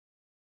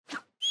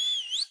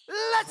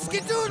Let's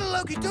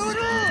skedoodle,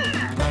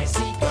 OKIDoodle!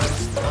 Messy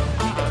goes to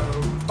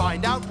OKIDO.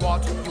 Find out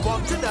what you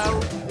want to know.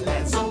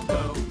 Let's all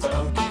go to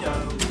OKIDO.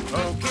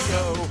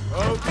 OKIDO,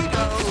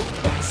 OKIDO.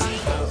 Messy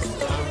goes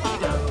to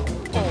OKIDO.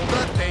 All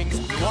the things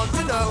you want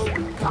to know.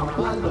 Come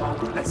along,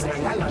 let's say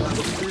hello.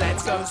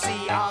 Let's go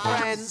see our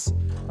friends.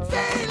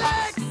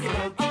 Felix!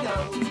 OKIDO.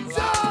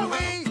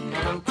 Zoe!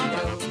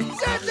 OKIDO.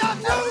 Zam and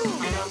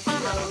Zoom!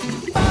 OKIDO.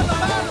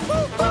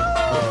 Ba-ba-ba-da-boo-boo!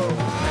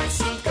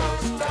 Messy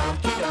goes to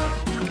OKIDO.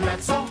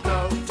 Let's all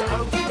go to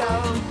OKIDO.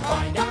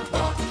 Find out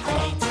what I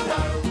need to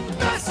know.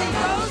 Messy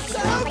goes to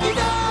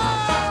OKIDO!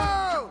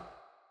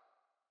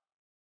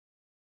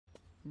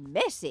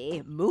 Messy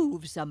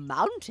moves a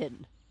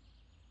mountain.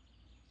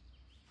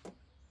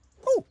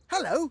 Oh,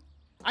 hello.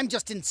 I'm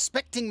just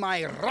inspecting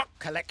my rock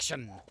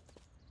collection.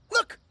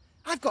 Look,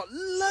 I've got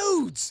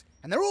loads,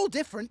 and they're all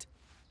different.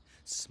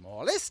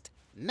 Smallest,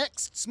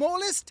 next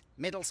smallest,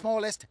 middle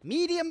smallest,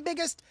 medium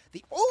biggest,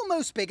 the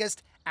almost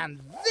biggest,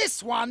 and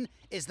this one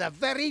is the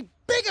very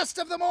biggest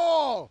of them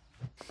all.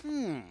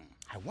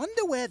 I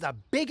wonder where the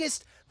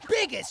biggest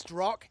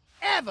rock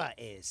ever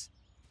is.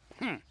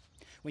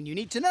 When you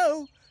need to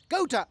know,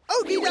 go to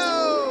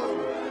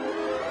OKIDO!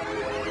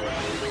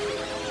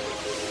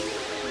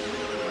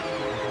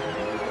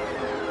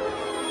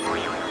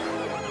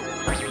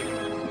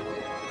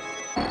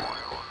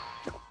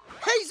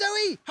 Hey,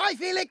 Zoe! Hi,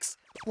 Felix!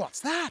 What's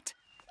that?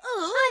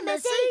 Oh, hi,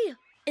 Messy.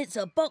 It's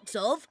a box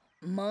of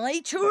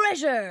my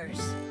treasures.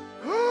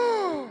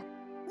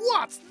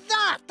 What's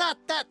that?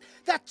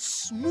 That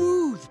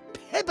smooth,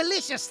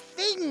 pebblicious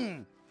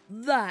thing?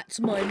 That's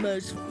my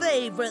most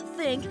favourite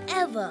thing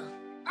ever.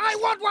 I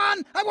want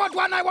one! I want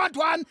one! I want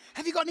one!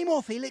 Have you got any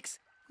more, Felix?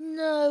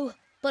 No,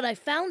 but I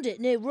found it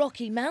near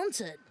Rocky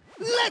Mountain.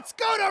 Let's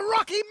go to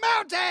Rocky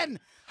Mountain!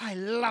 I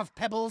love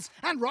pebbles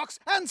and rocks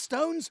and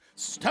stones.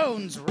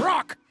 Stones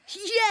rock!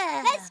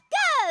 Yeah! Let's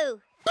go!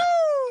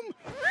 Boom!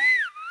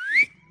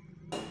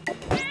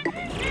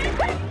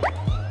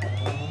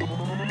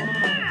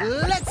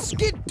 Let's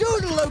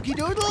skedoodle,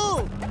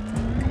 OKIDoodle!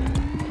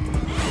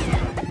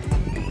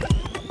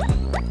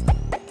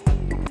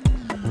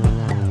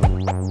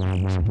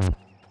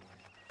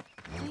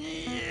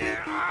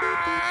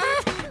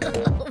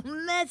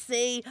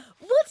 Messy,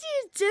 what are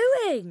you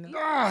doing?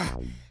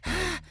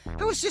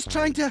 I was just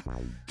trying to...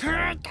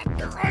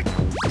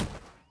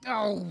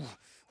 Oh,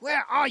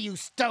 where are you,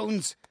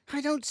 stones?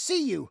 I don't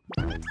see you.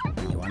 Are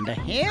you under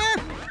here?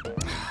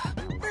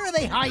 Where are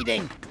they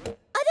hiding?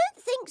 I don't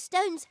think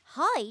stones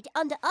hide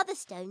under other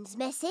stones,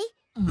 Messy.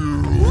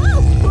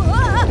 Oh,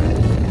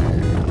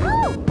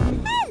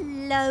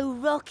 hello,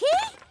 Rocky.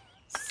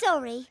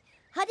 Sorry,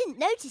 I didn't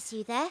notice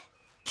you there.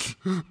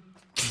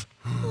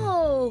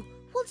 Oh,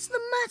 what's the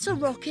matter,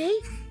 Rocky?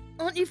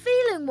 Aren't you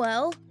feeling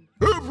well?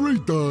 Every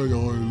day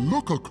I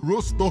look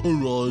across the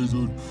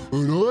horizon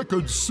and I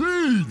can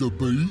see the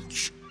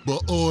beach,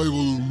 but I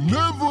will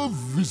never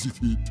visit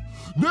it.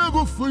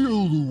 Never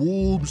feel the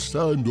warm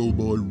sand on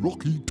my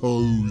rocky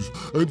toes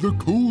and the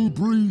cool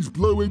breeze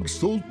blowing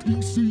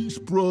salty sea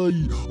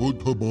spray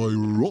onto my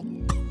rock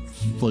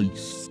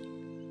face.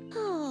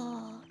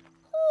 Oh,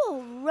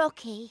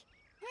 Rocky.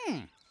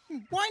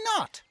 Why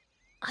not?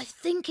 I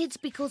think it's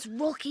because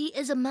Rocky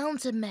is a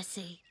mountain,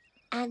 Messy.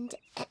 And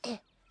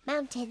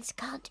mountains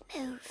can't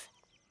move.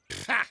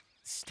 Ha!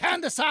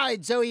 Stand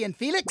aside, Zoe and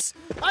Felix.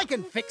 I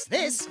can fix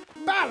this.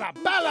 Bala,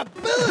 bala,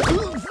 boo!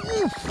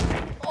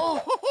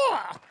 Oh, ho, ho.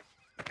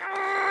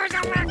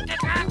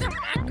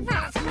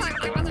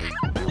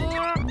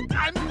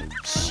 I'm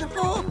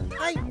sure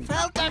I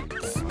felt a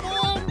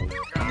small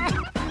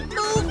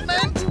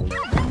movement.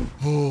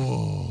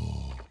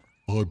 Oh,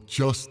 I'm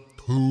just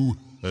too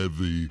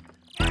heavy.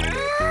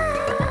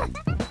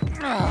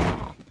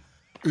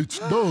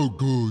 It's no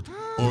good.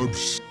 I'm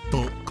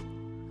stuck.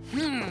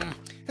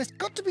 There's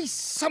got to be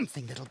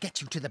something that'll get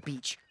you to the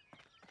beach.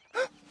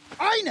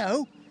 I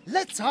know!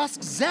 Let's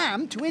ask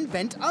Zam to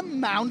invent a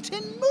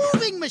mountain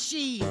moving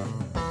machine.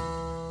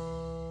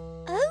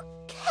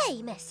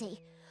 OK,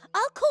 Messy.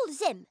 I'll call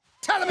Zim.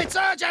 Tell him it's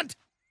urgent!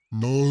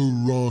 No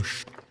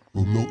rush.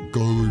 I'm not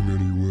going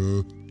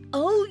anywhere.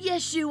 Oh,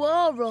 yes, you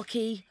are,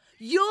 Rocky.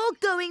 You're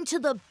going to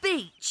the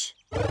beach.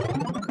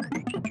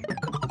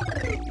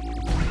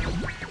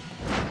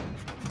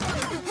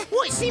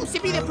 What seems to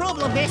be the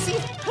problem, Bessie?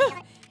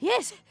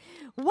 Yes.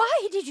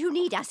 Why did you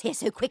need us here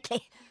so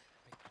quickly?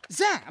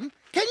 Zam,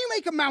 can you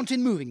make a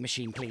mountain moving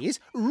machine, please?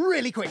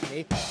 Really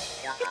quickly.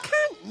 You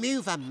can't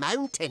move a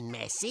mountain,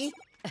 Messi.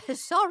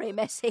 Sorry,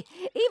 Messy.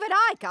 Even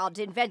I can't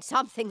invent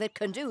something that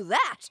can do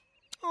that.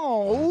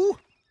 Oh.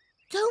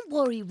 Don't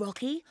worry,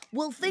 Rocky.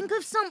 We'll think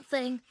of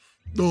something.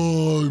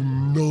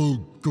 I'm no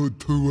good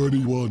to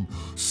anyone.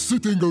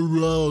 Sitting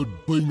around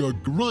being a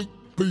great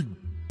big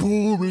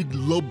boring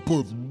lump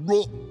of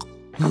rock.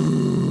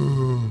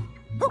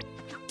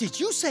 Did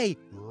you say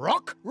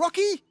rock,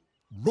 Rocky?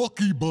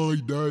 Rocky by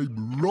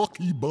name,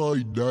 Rocky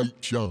by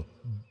nature.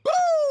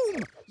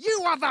 Boom!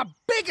 You are the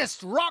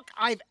biggest rock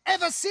I've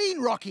ever seen,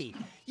 Rocky.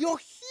 You're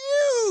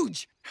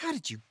huge. How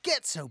did you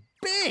get so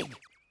big?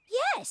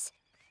 Yes.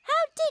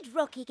 How did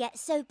Rocky get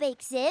so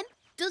big, Zim?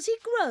 Does he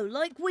grow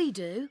like we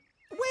do?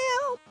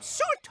 Well,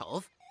 sort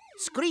of.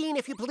 Screen,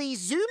 if you please,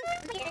 Zoom.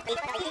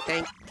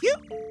 Thank you.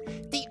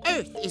 The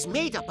Earth is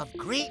made up of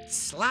great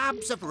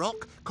slabs of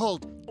rock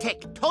called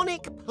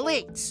tectonic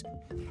plates.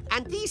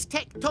 And these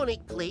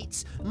tectonic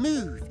plates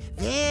move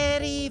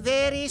very,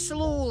 very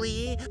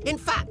slowly. In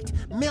fact,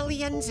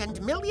 millions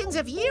and millions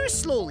of years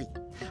slowly.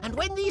 And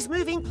when these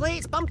moving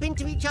plates bump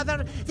into each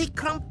other, they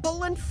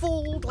crumple and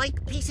fold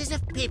like pieces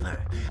of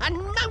paper, and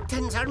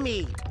mountains are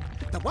made.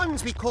 The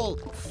ones we call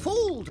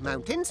fold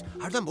mountains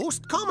are the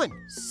most common.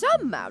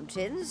 Some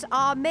mountains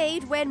are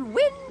made when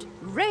wind,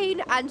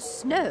 rain and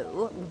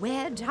snow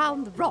wear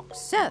down the rock's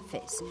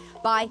surface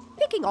by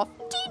picking off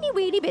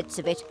teeny-weeny bits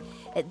of it.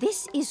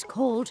 This is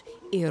called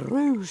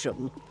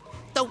erosion.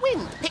 The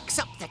wind picks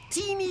up the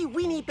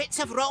teeny-weeny bits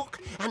of rock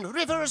and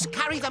rivers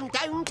carry them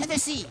down to the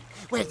sea,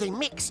 where they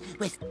mix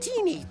with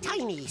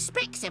teeny-tiny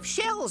specks of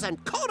shells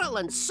and coral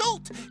and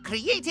salt,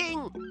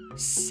 creating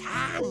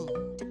sand.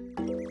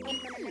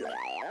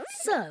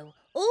 So,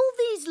 all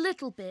these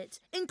little bits,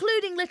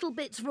 including little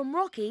bits from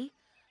Rocky,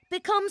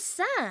 become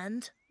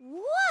sand.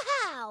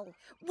 Wow!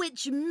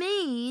 Which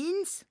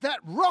means... That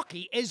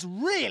Rocky is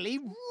really,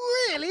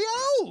 really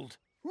old.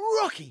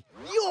 Rocky,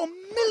 you're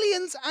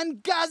millions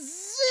and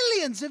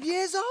gazillions of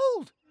years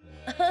old.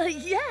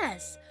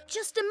 Yes.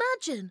 Just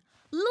imagine.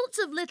 Lots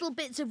of little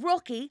bits of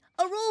Rocky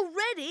are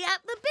already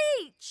at the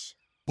beach.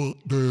 But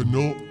they're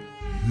not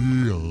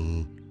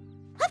here.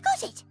 I've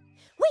got it.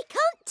 We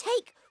can't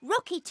take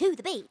Rocky to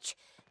the beach,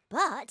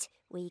 but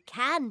we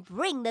can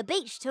bring the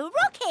beach to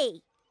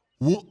Rocky.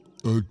 What?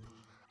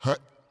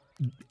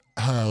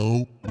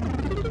 How?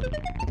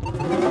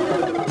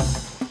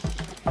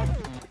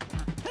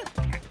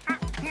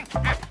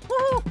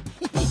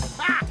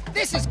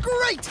 This is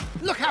great!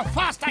 Look how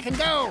fast I can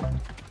go!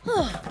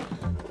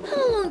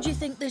 How long do you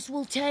think this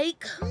will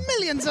take?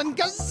 Millions and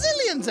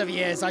gazillions of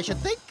years, I should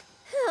think.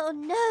 Oh,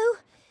 no.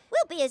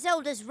 We'll be as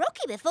old as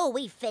Rocky before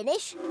we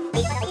finish.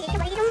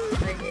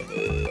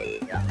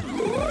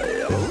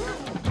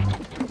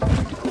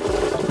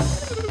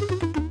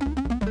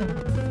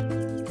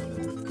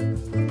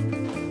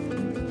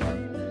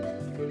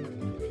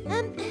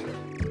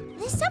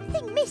 There's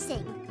something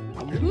missing.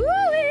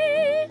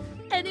 Woo-wee!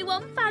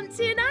 Anyone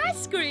fancy an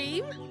ice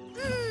cream?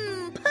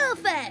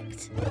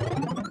 Perfect!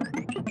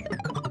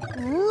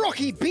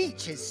 Rocky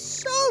Beach is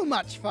so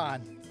much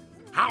fun.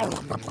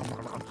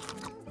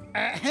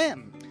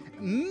 Ahem.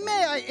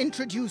 May I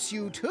introduce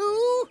you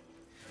to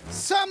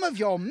some of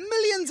your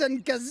millions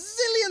and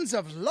gazillions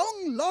of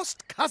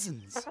long-lost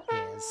cousins.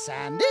 Here's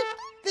Sandy.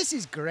 This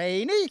is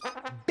Grainy,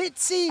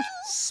 Bitsy,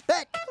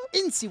 Speck,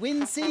 Incy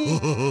Wincy.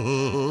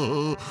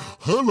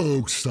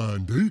 Hello,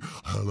 Sandy.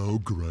 Hello,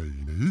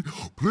 Grainy.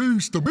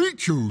 Pleased to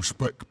meet you,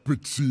 Speck,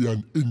 Bitsy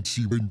and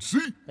Incy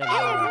Wincy.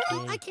 Hello,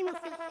 Rocky. I came off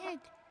your head.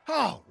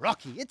 Oh,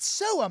 Rocky, it's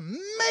so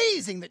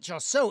amazing that you're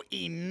so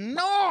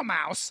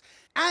enormous,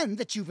 and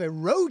that you've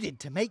eroded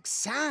to make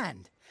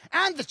sand,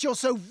 and that you're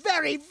so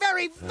very,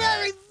 very,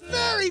 very,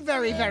 very,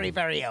 very, very,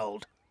 very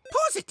old.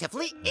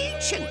 Positively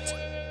ancient.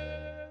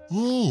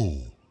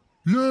 Oh,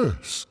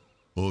 yes.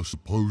 I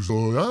suppose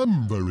I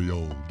am very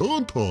old,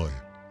 aren't I?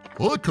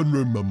 I can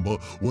remember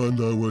when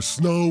there was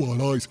snow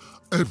and ice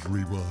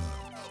everywhere.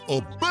 A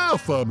bear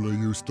family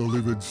used to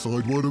live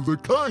inside one of the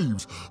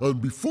caves,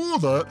 and before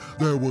that,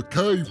 there were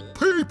cave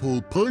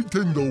people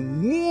painting the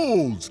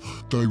walls.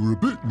 They were a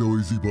bit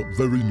noisy, but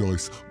very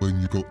nice when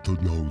you got to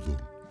know them.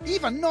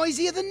 Even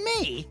noisier than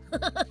me.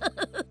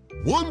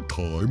 One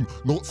time,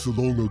 not so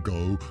long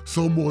ago,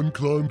 someone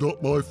climbed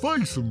up my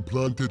face and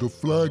planted a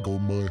flag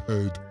on my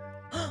head.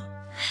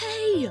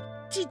 Hey,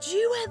 did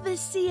you ever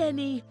see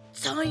any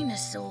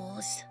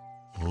dinosaurs?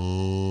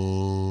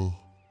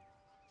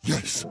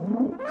 Yes.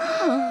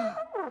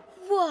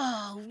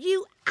 Whoa,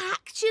 you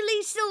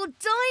actually saw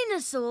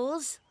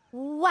dinosaurs?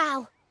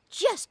 Wow,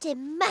 just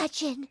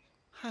imagine.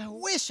 I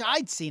wish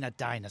I'd seen a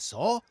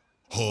dinosaur.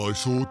 I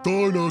saw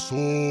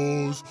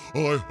dinosaurs.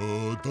 I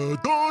heard the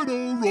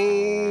dino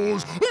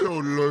roars.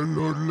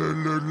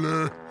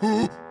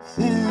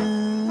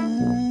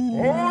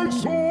 I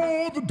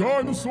saw the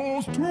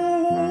dinosaurs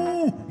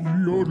too.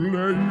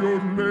 Yodelay,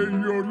 yodelay,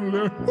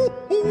 yodelay.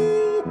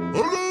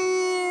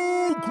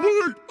 Hello,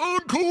 great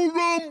Uncle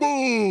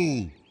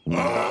Rumble. I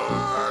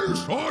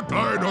saw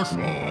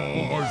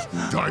dinosaurs.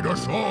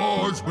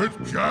 Dinosaurs with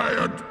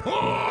giant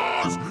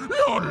paws.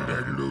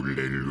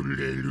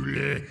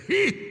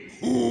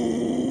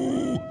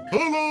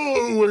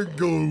 Hello,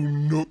 Wingo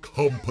Nook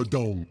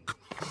Humpadonk.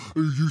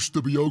 He used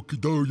to be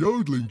OKIDO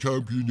yodeling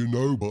champion, you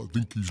know, but I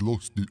think he's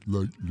lost it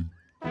lately.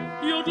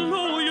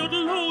 Yodel-o,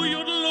 yodel-o,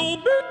 yodel-o,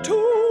 bit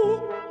too.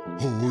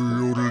 Oh,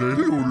 yodelay,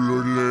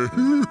 yodelay,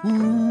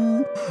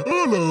 hee-hoo.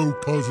 Hello,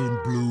 Cousin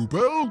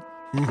Bluebell.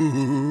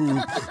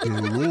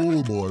 They're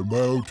all my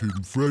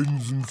mountain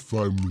friends and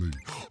family.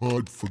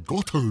 I'd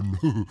forgotten.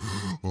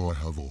 I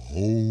have a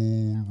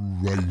whole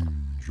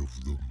range of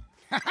them.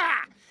 Ha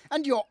ha!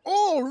 And you're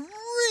all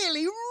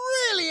really,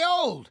 really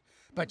old.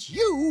 But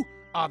you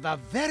are the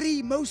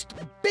very most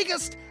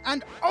biggest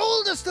and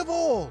oldest of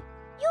all.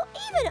 You're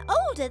even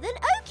older than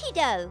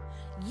OKIDO.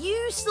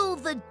 You saw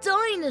the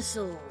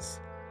dinosaurs.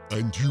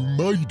 And you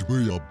made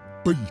me a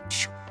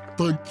beach.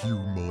 Thank you,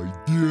 my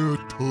dear,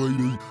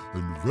 tiny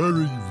and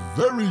very,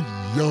 very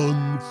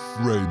young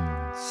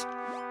friends.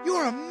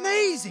 You're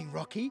amazing,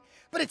 Rocky,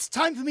 but it's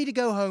time for me to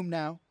go home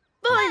now.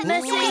 Bye,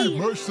 Bye, Messi.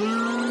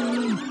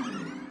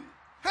 Messi.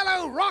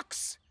 Hello,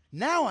 rocks!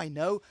 Now I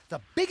know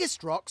the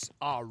biggest rocks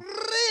are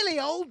really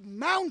old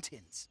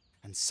mountains.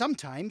 And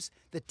sometimes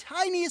the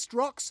tiniest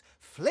rocks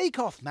flake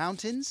off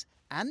mountains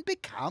and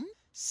become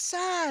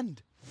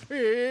sand.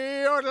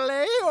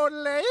 Yodelay,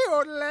 yodelay,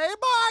 yodelay,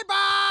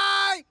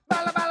 bye-bye!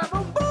 Bala, bala,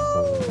 boom,